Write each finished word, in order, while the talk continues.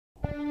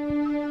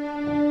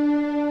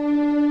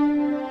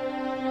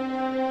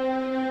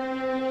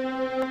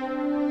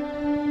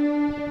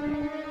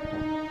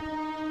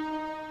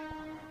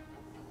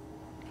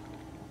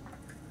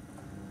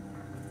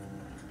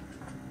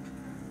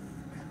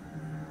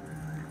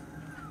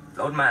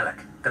Lord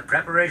Malak, the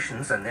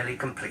preparations are nearly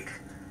complete.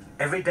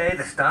 Every day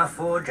the Star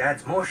Forge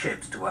adds more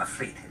ships to our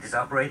fleet. It is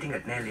operating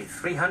at nearly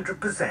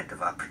 300%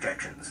 of our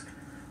projections.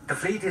 The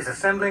fleet is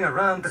assembling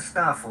around the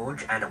Star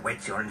Forge and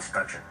awaits your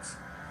instructions.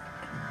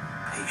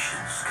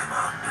 Patience,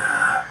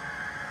 Commander.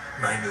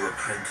 My new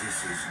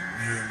apprentice is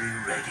nearly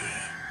ready.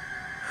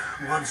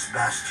 Once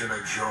Bastila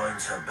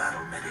joins her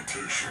battle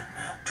meditation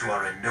to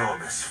our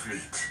enormous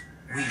fleet,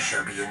 we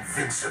shall be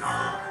invincible.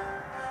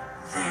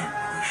 Then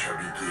we shall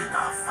begin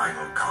our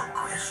final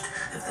conquest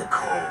of the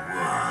core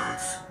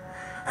worlds,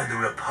 and the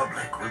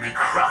Republic will be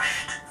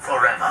crushed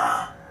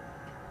forever.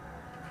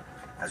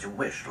 As you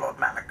wish, Lord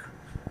Malak.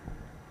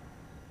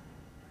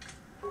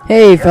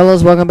 Hey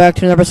fellas, welcome back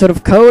to another episode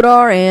of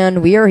KOTOR,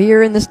 and we are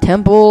here in this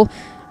temple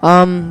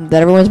that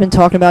everyone's been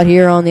talking about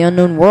here on the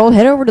Unknown World.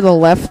 Head over to the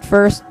left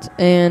first,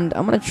 and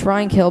I'm going to try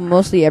and kill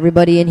mostly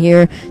everybody in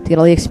here to get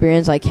all the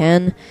experience I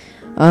can.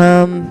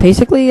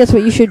 Basically, that's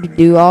what you should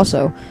do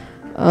also.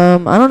 I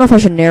don't know if I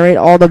should narrate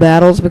all the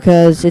battles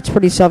because it's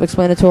pretty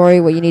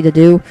self-explanatory what you need to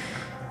do.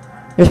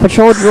 There's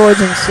patrol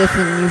droids and Sith,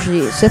 and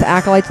usually Sith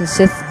acolytes and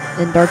Sith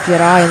and Dark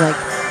Jedi and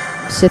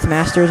like Sith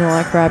masters and all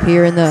that crap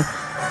here in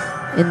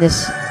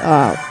this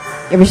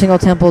every single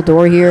temple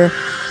door here.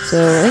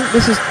 So I think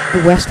this is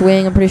the West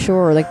Wing. I'm pretty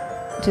sure, or like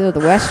it's either the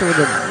West or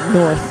the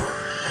North.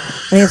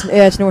 I think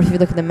it's north if you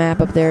look at the map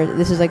up there.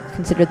 This is like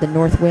considered the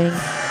North Wing.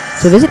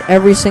 So visit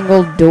every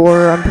single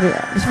door.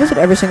 Just visit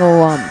every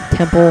single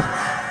temple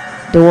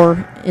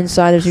door.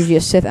 Inside there's usually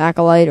a Sith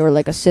acolyte or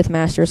like a Sith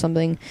master or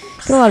something.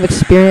 Get a lot of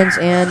experience,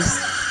 and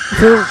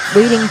if you're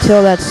waiting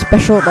till that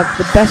special, like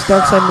the best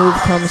dark side move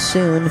comes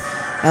soon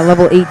at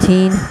level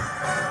 18,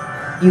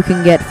 you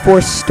can get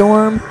Force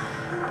Storm,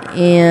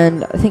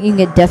 and I think you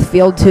can get Death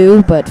Field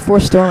too, but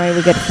Force Storm I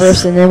would get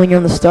first, and then when you're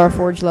on the Star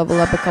Forge, level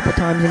up a couple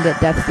times and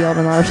get Death Field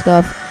and other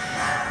stuff.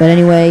 But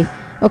anyway,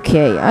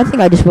 okay, I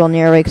think I just will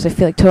narrate because I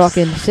feel like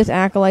talking. Sith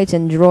acolytes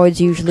and droids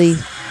usually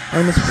are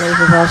in this place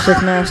with all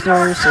Sith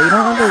masters, so you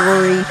don't have to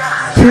worry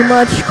too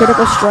much.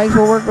 Critical Strike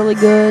will work really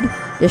good.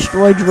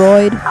 Destroy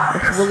Droid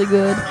works really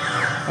good.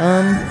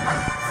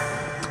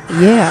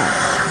 Yeah.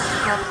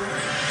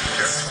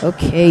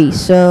 Okay,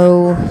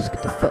 so let's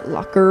get the Foot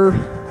Locker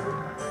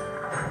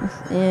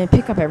and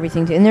pick up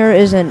everything. And there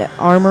is an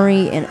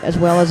armory and as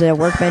well as a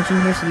workbench in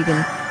here, so you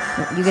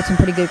get some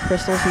pretty good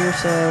crystals here.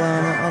 So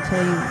I'll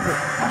tell you what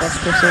the best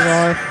crystals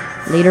are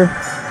later.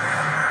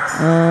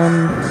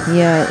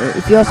 Yeah,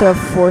 if you also have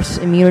Force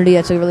immunity,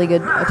 that's a really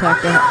good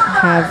attack to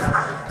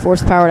have,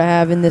 Force power to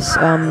have in this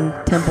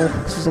temple.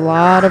 There's a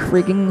lot of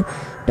freaking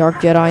Dark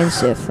Jedi and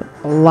Sith,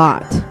 a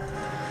lot.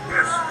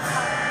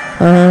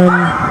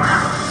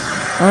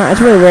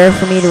 It's really rare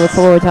for me to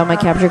record without my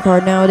capture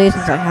card nowadays.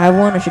 Since I have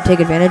one, I should take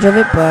advantage of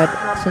it, but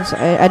since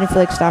I didn't feel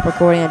like stop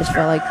recording, I just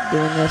felt like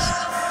doing this.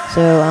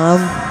 So,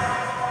 I'm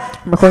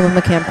recording with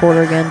my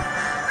camcorder again.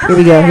 Here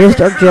we go. Here's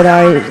Dark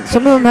Jedi.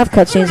 Some of them have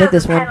cutscenes like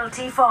this one.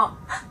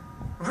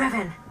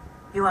 Revan,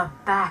 you are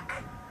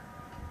back.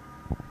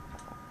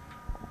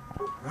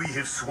 We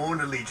have sworn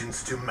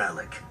allegiance to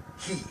Malak.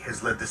 He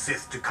has led the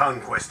Sith to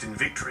conquest and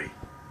victory.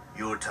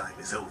 Your time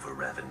is over,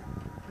 Revan.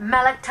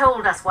 Malak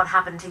told us what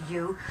happened to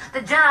you.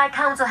 The Jedi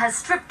Council has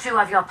stripped you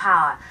of your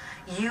power.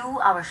 You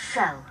are a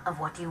shell of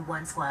what you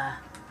once were.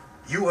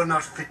 You are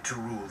not fit to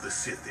rule the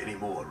Sith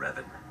anymore,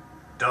 Revan.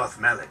 Darth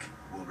Malak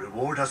will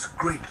reward us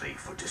greatly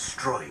for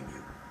destroying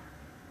you.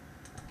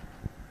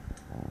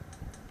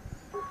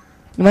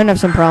 You might have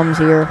some problems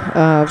here.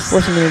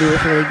 Force immunity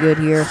was really good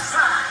here,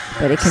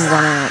 but it can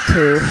run out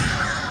too.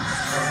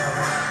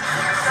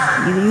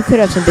 You could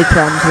have some big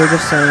problems here,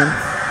 just saying,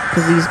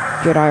 because these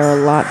Jedi are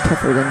a lot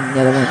tougher than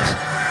the other ones.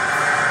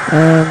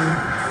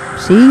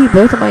 See,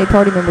 both of my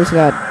party members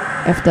got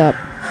effed up.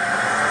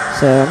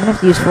 So I'm gonna have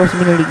to use Force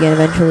immunity again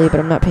eventually, but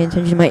I'm not paying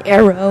attention to my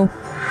arrow.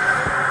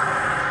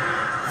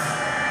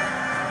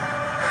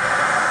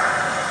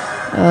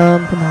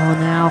 Come on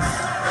now.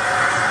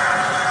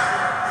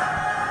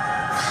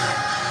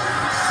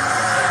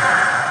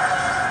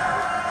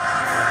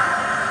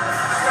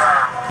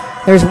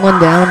 There's one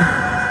down.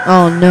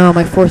 Oh no,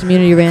 my Force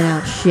immunity ran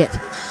out. Shit.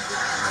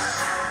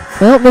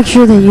 Well, make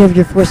sure that you have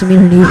your Force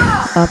immunity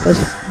up as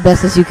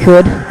best as you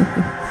could.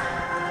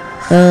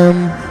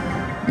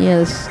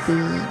 Yeah,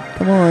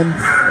 come on.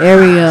 There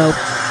we go.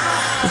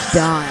 Just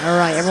die.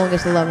 Alright, everyone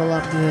gets to level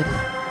up. Good.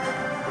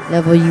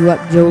 Level you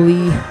up,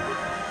 Jolie.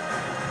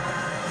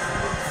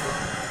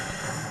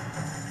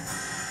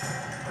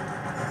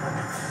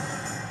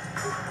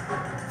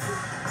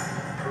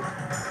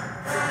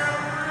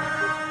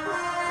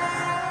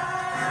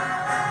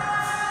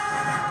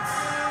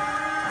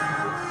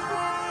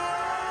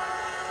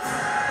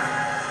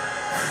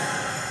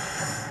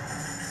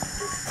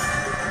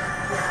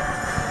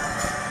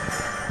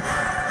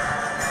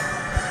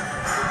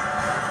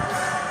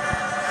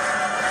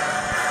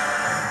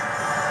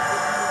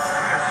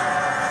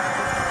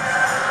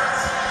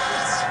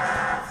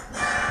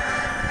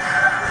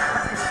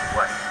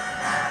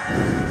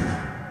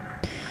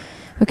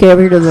 Okay,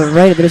 over here to the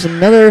right, there's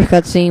another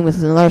cutscene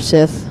with another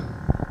Sith.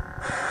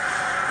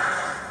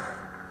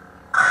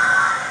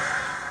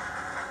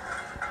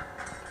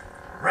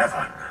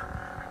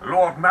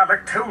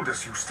 Malak told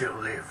us you still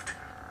lived.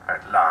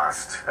 At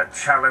last, a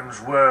challenge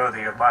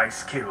worthy of my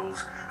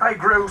skills. I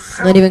grow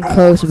so Not even bored,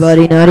 close,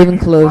 buddy. Not even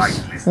so close.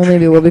 mindless Well,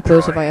 maybe it will be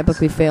close if I training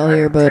epically fail droids.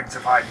 here, I but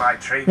intensified my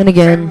training then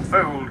again,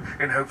 tenfold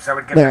in hopes I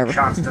would get whatever. a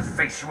chance to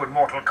face you in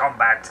Mortal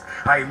Kombat.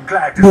 I am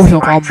glad to see Mortal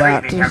my Kombat.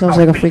 training This has sounds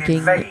not like a been in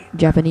freaking vain.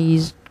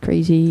 Japanese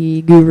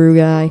crazy guru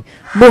guy.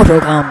 Mortal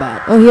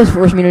Kombat. Oh, he has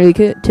Force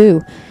Immunity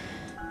too.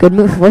 Good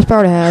move, force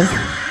power to have.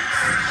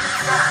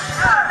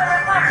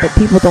 But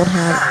people don't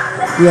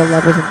have real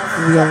levels in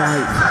real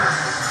life.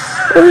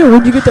 Oh yeah,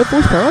 when'd you get that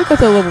force power? I got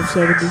that level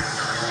 70.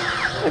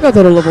 I got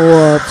that at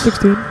level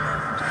 16.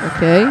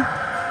 Okay.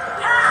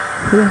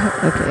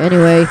 Okay,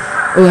 anyway.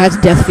 Oh, that's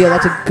Death Field.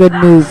 That's a good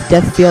move.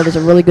 Death Field is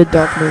a really good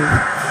dark move.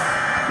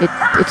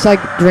 It's like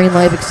Drain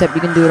Life, except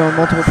you can do it on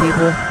multiple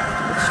people.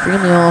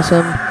 Extremely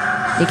awesome.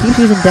 He keeps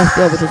using Death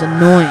Field, which is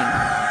annoying.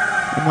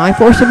 And my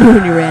Force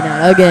Immunity ran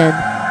out again.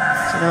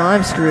 So now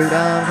I'm screwed.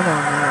 Come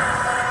on now.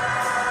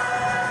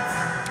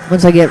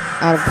 Once I get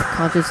out of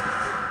conscious,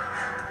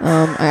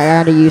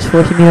 I gotta use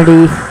Force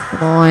Immunity.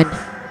 Come on.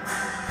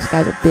 This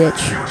guy's a bitch.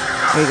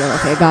 There you go.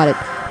 Okay, I got it.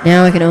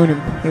 Now I can own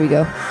him. Here we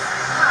go.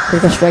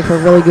 Critical Strike for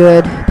really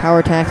good. Power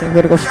attacks and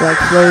Critical Strike.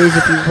 Flurries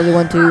if you really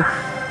want to.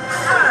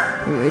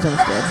 Here we go. He's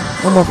almost dead.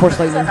 One more Force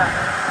Lightning.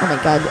 Oh my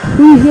god.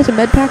 Ooh, he has a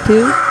med pack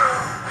too.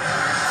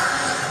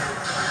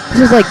 This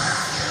is like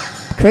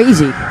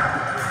crazy.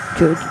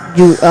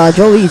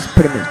 Jolie's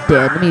pretty much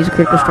dead. Let me use a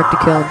Critical Strike to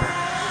kill him.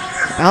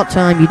 About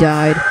time you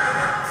died.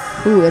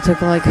 Ooh, that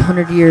took like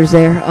 100 years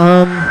there.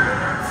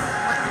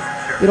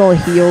 Good old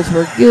heals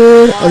were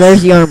good. Oh,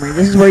 there's the armory.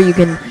 This is where you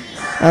can,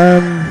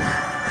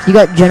 you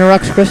got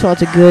Generux Crystal.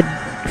 That's a good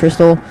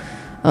crystal.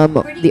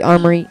 The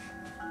armory.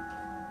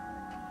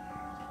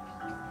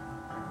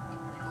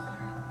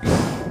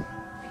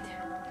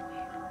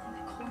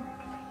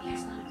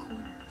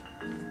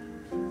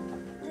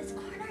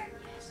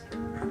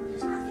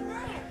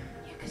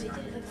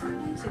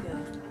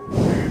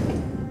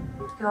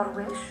 Your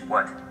wish?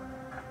 What?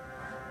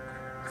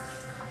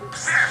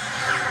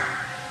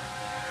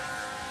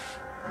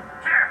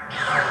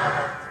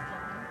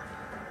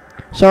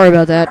 Sorry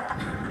about that.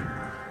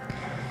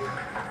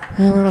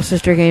 My little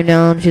sister came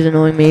down. She's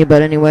annoying me,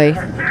 but anyway.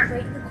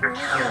 Right in the corner.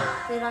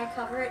 Did I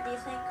cover it, do you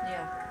think?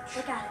 Yeah.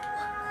 Look at it.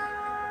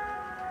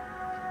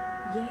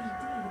 Yeah,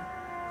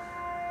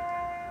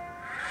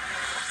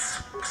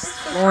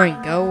 you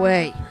Lauren, go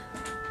away.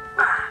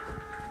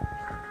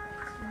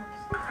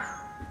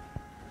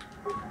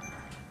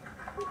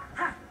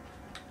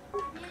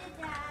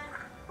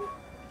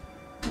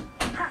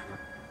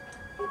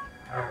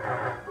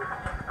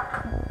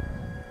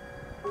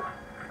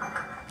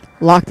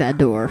 Lock that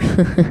door.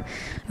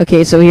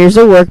 Okay, so here's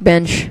the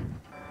workbench.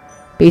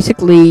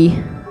 Basically,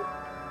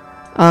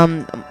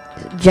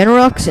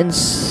 Genrox and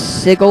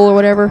Sigil or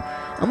whatever.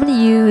 I'm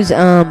gonna use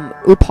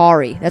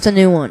Upari. That's a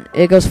new one.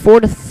 It goes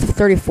 4 to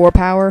 34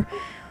 power.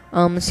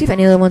 Let's see if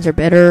any other ones are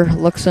better.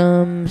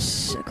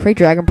 Luxum's Crate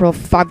Dragon Pearl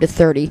 5 to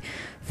 30.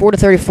 4 to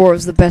 34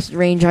 is the best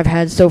range I've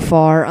had so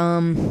far.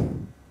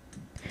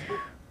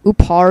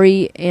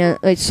 Upari and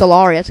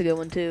Solari. That's a good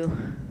one too.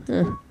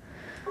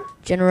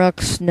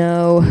 Genrox,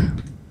 no.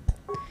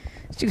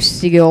 Let's do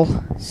Sigil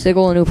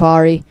and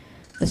Upari.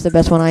 That's the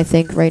best one I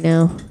think right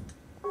now.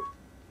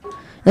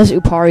 Unless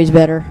Upari's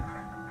better.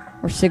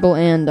 Or Sigil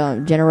and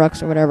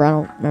Genrox or whatever, I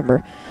don't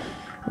remember.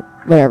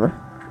 Whatever.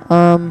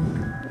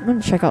 I'm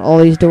gonna check out all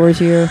these doors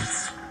here.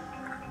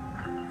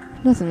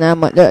 Nothing that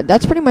much.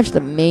 That's pretty much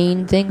the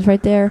main things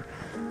right there.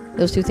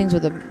 Those two things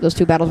with those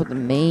two battles with the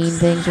main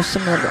things. Just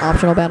some of the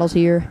optional battles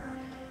here.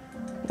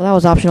 Well, that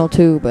was optional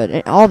too,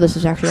 but all of this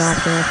is actually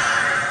optional.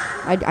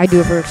 I do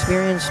it for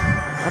experience.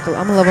 I'm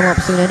gonna level up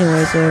soon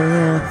anyway, so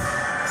yeah.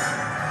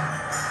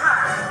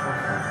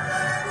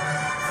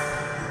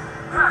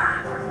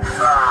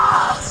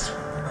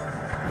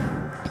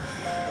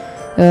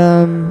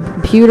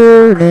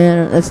 Computer,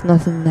 nah, that's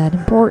nothing that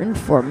important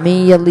for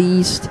me at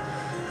least,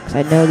 because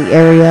I know the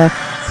area.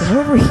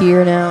 We're over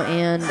here now,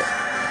 and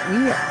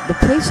the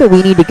place that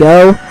we need to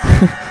go.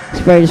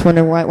 You're probably just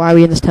wondering why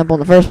we in this temple in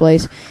the first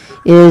place.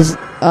 Is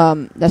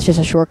that's just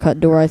a shortcut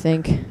door, I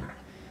think.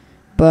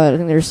 But I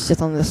think there's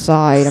Sith on the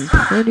side. I'm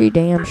pretty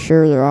damn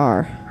sure there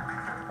are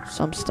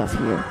some stuff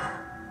here.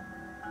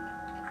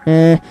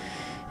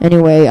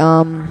 Anyway,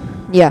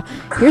 yeah.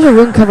 Here's a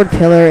rune-covered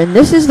pillar, and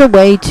this is the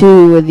way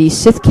to the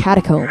Sith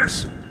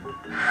catacombs.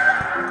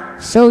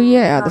 So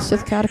yeah, the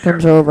Sith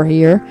catacombs are over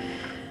here.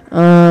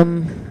 I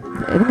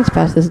think it's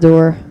past this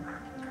door.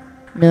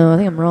 No, I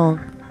think I'm wrong.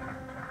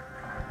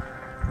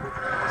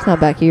 It's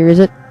not back here, is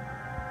it?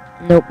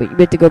 Nope. But you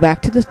have to go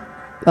back to the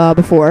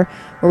before,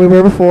 where we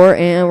were before,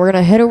 and we're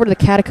gonna head over to the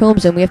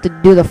catacombs, and we have to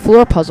do the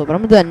floor puzzle. But I'm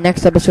gonna do that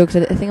next episode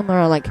because I think I'm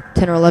around like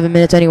 10 or 11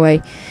 minutes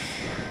anyway.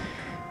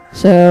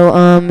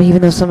 So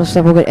even though some of the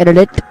stuff will get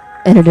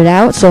edited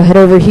out, so head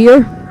over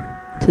here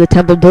to the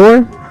temple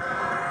door.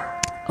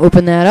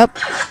 Open that up.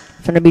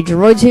 There's gonna be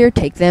droids here.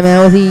 Take them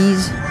out with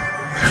ease.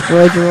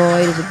 Destroy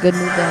droid is a good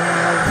move to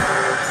have.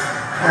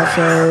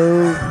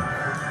 Also,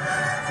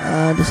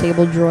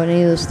 disable droid,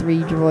 any of those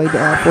 3 droid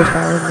force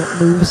power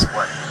moves,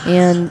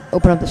 and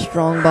open up the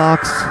strong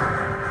box.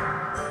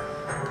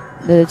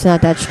 It's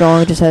not that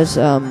strong, it just has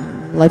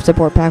life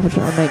support pack, which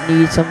I might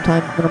need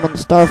sometime when I'm on the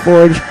Star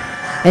Forge.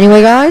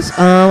 Anyway, guys,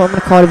 I'm going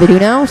to call it a video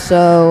now,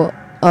 so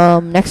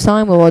next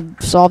time we'll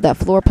solve that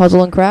floor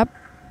puzzle and crap.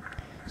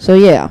 So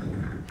yeah,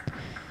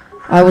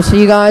 I will see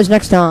you guys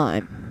next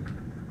time.